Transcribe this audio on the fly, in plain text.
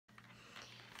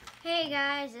Hey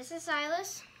guys, this is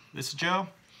Silas. This is Joe.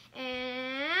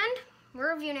 And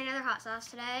we're reviewing another hot sauce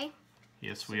today.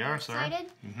 Yes, we are, sir.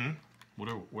 Excited? Mm-hmm.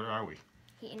 What are we?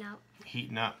 Heating up.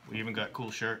 Heating up. We even got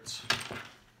cool shirts.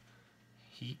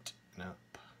 Heating up.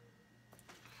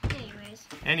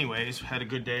 Anyways, had a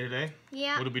good day today.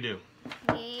 Yeah. What did we do?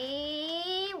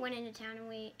 We went into town and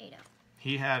we ate out.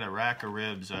 He had a rack of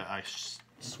ribs. I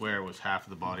swear it was half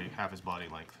his body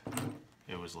length.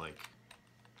 It was like,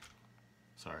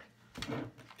 sorry,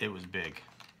 it was big.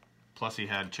 Plus he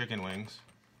had chicken wings.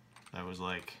 That was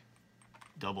like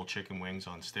double chicken wings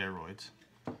on steroids.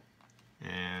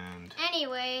 And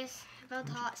anyways, about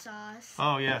the hot sauce.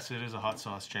 Oh yes, it is a hot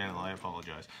sauce channel. I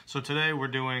apologize. So today we're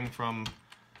doing from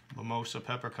Mimosa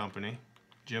Pepper Company.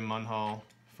 Jim Munhall,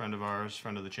 friend of ours,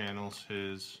 friend of the channel's,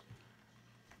 his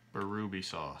Berube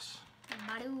sauce.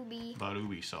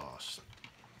 Berube sauce.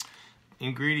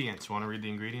 Ingredients. Want to read the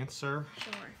ingredients, sir?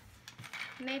 Sure.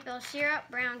 Maple syrup,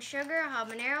 brown sugar,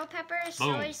 habanero peppers,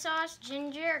 Boom. Soy sauce,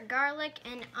 ginger, garlic,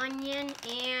 and onion,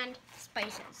 and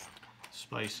spices.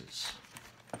 Spices.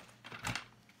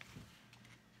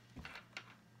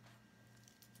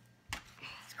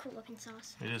 It's a cool looking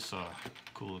sauce. It is a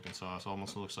cool looking sauce.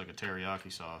 Almost looks like a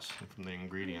teriyaki sauce. And from the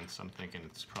ingredients, I'm thinking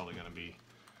it's probably going to be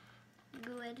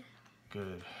good.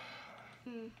 Good.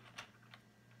 Mm.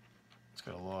 It's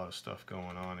got a lot of stuff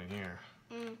going on in here.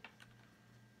 Mm.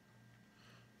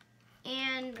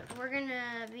 And we're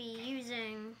gonna be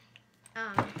using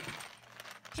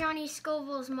Johnny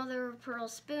Scoville's mother of pearl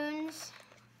spoons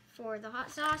for the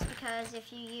hot sauce, because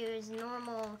if you use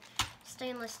normal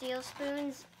stainless steel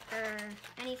spoons or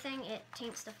anything, it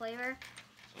taints the flavor,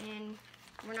 and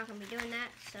we're not gonna be doing that.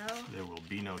 So there will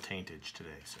be no taintage today,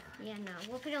 sir. Yeah, no.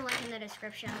 We'll put a link in the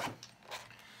description.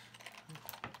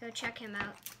 Go check him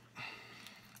out.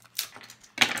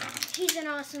 He's an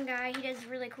awesome guy. He does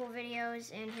really cool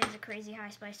videos, and he has a crazy high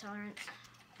spice tolerance.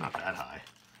 Not that high.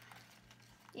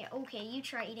 Yeah, okay, you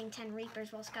try eating 10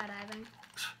 Reapers while skydiving.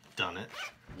 Done it.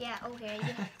 Yeah, okay.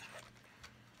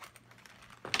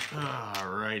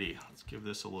 Alrighty, let's give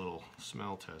this a little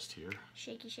smell test here.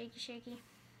 Shaky, shaky, shaky.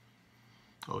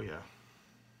 Oh yeah.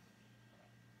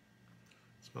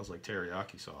 It smells like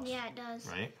teriyaki sauce. Yeah, it does.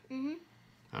 Right? Mm-hmm.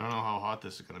 I don't know how hot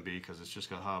this is going to be because it's just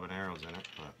got habaneros in it,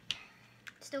 but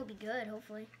still be good,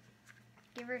 hopefully.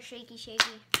 Give her a shaky,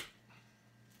 shaky.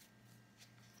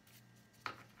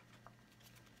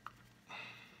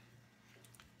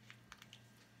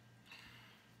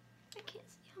 I can't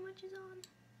see how much is on.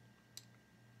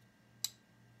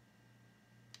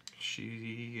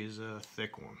 She is a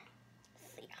thick one.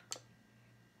 Thick.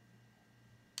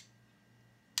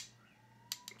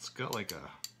 It's got like a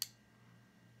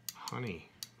honey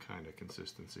kind of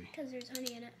consistency. Because there's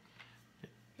honey in it.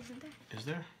 Isn't there? Is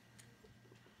there?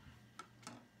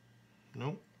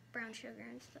 Nope. Brown sugar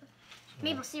and stuff. So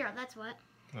maple syrup, that's what.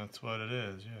 That's what it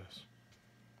is, yes.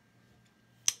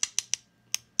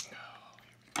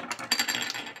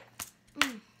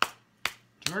 Mm.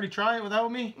 Did you already try it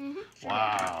without me? Mm-hmm. Sure.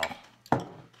 Wow.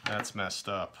 That's messed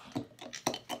up.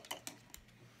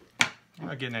 I'm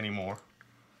not getting any more.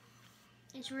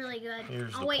 It's really good.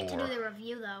 Here's I'll wait to do the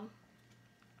review, though.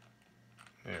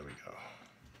 There we go.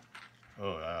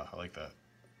 Oh, yeah, I like that.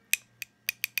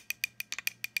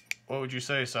 What would you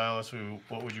say, Silas?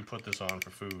 What would you put this on for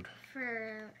food?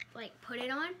 For, like, put it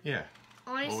on? Yeah.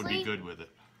 Honestly, what would be good with it?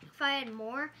 If I had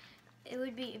more, it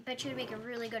would be, I bet you it would make a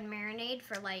really good marinade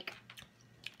for, like,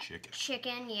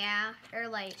 chicken, yeah, or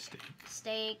like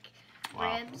steak,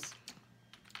 wow. Ribs.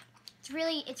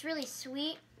 It's really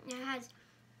sweet. It has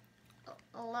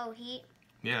a low heat.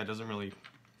 Yeah, it doesn't really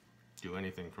do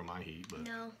anything for my heat, but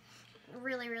no,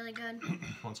 really, really good.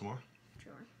 Want some more?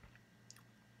 Sure.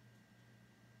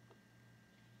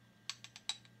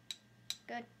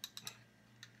 Good.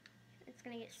 It's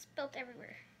gonna get spilt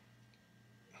everywhere.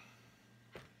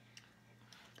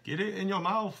 Get it in your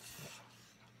mouth.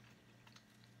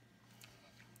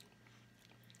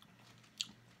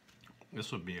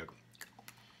 This would be a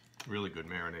really good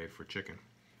marinade for chicken.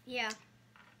 Yeah.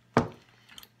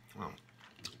 Well,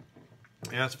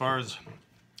 yeah, as far as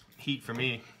heat for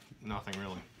me, nothing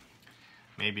really.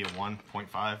 Maybe a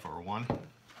 1.5 or a 1.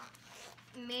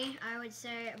 Me, I would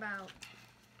say about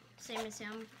same as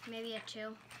him, maybe a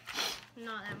 2.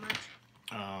 Not that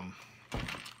much.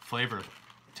 Flavor,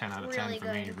 10 out of 10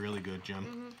 for me. Really good, Jim.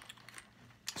 Mm-hmm.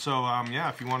 So, yeah,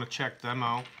 if you want to check them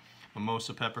out,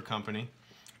 Mimosa Pepper Company.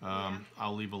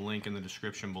 I'll leave a link in the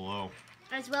description below.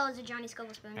 As well as the Johnny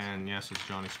Scoville spoons. And yes, it's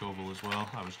Johnny Scoville as well.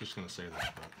 I was just going to say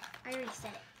that. But I already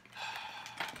said it.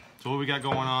 So what we got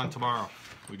going on tomorrow?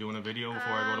 We doing a video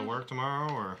before I go to work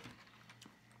tomorrow, or?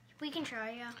 We can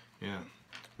try, yeah. Yeah.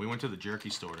 We went to the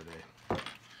jerky store today.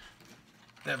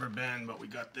 Never been, but we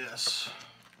got this.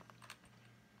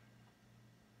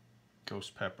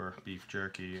 Ghost pepper beef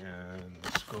jerky, and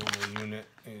the Scoville unit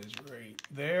is right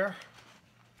there.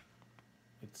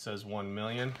 It says 1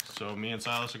 million. So me and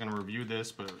Silas are going to review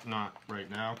this, but not right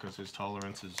now because his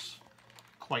tolerance is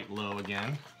quite low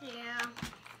again.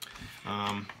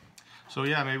 Yeah. So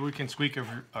yeah, maybe we can squeak a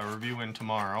review in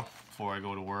tomorrow before I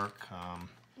go to work.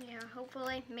 Yeah,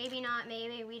 hopefully. Maybe not.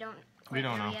 Maybe we don't. We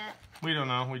don't know Yet. We don't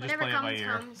know. We just play it by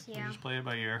ear. Comes, yeah. We just play it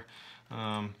by ear.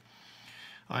 I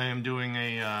am doing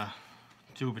a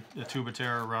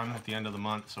Tubatera run at the end of the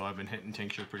month, so I've been hitting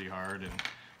tincture pretty hard, and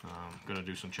going to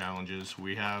do some challenges.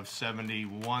 We have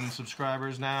 71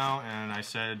 subscribers now, and I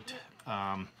said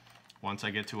once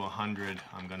I get to 100,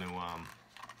 I'm going to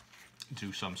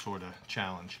do some sort of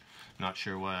challenge. Not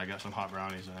sure what. I got some hot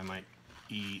brownies that I might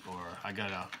eat, or I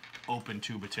got a open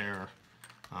Tubatera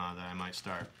that I might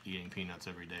start eating peanuts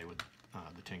every day with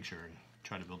the tincture and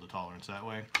try to build a tolerance that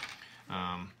way.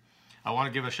 I want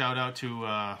to give a shout out to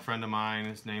a friend of mine.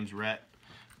 His name's Rhett,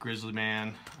 Grizzly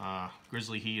Man.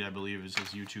 Grizzly Heat, I believe, is his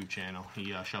YouTube channel.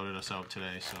 He shouted us out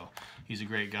today, so he's a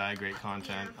great guy, great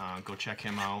content. Yeah. Go check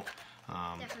him out.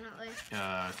 Definitely.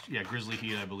 Yeah, Grizzly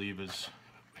Heat, I believe, is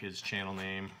his channel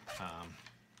name.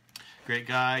 Great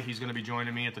guy. He's going to be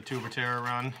joining me at the Tubatera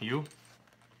run. You?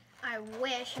 I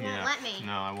wish. He won't let me.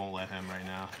 No, I won't let him right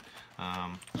now.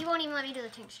 He won't even let me do the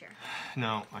tincture.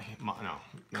 No.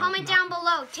 Comment down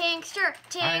below. Tincture.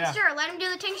 Yeah. Let him do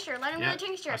the tincture. Let him do the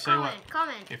tincture.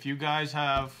 Comment. If you guys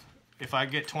have, if I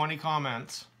get 20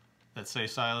 comments that say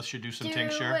Silas should do some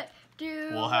tincture,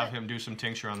 we'll have him do some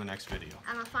tincture on the next video.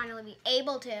 I'm gonna finally be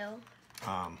able to.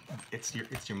 It's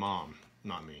your mom,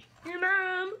 not me. Your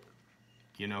mom.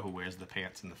 You know who wears the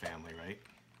pants in the family, right?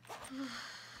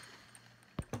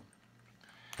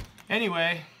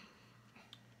 Anyway.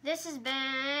 This has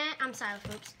been... I'm Silas,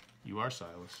 oops. You are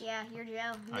Silas. Yeah, you're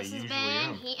Joe. This has usually been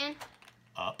am. Heaton.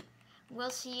 Up. We'll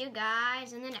see you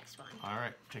guys in the next one. All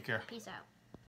right, take care. Peace out.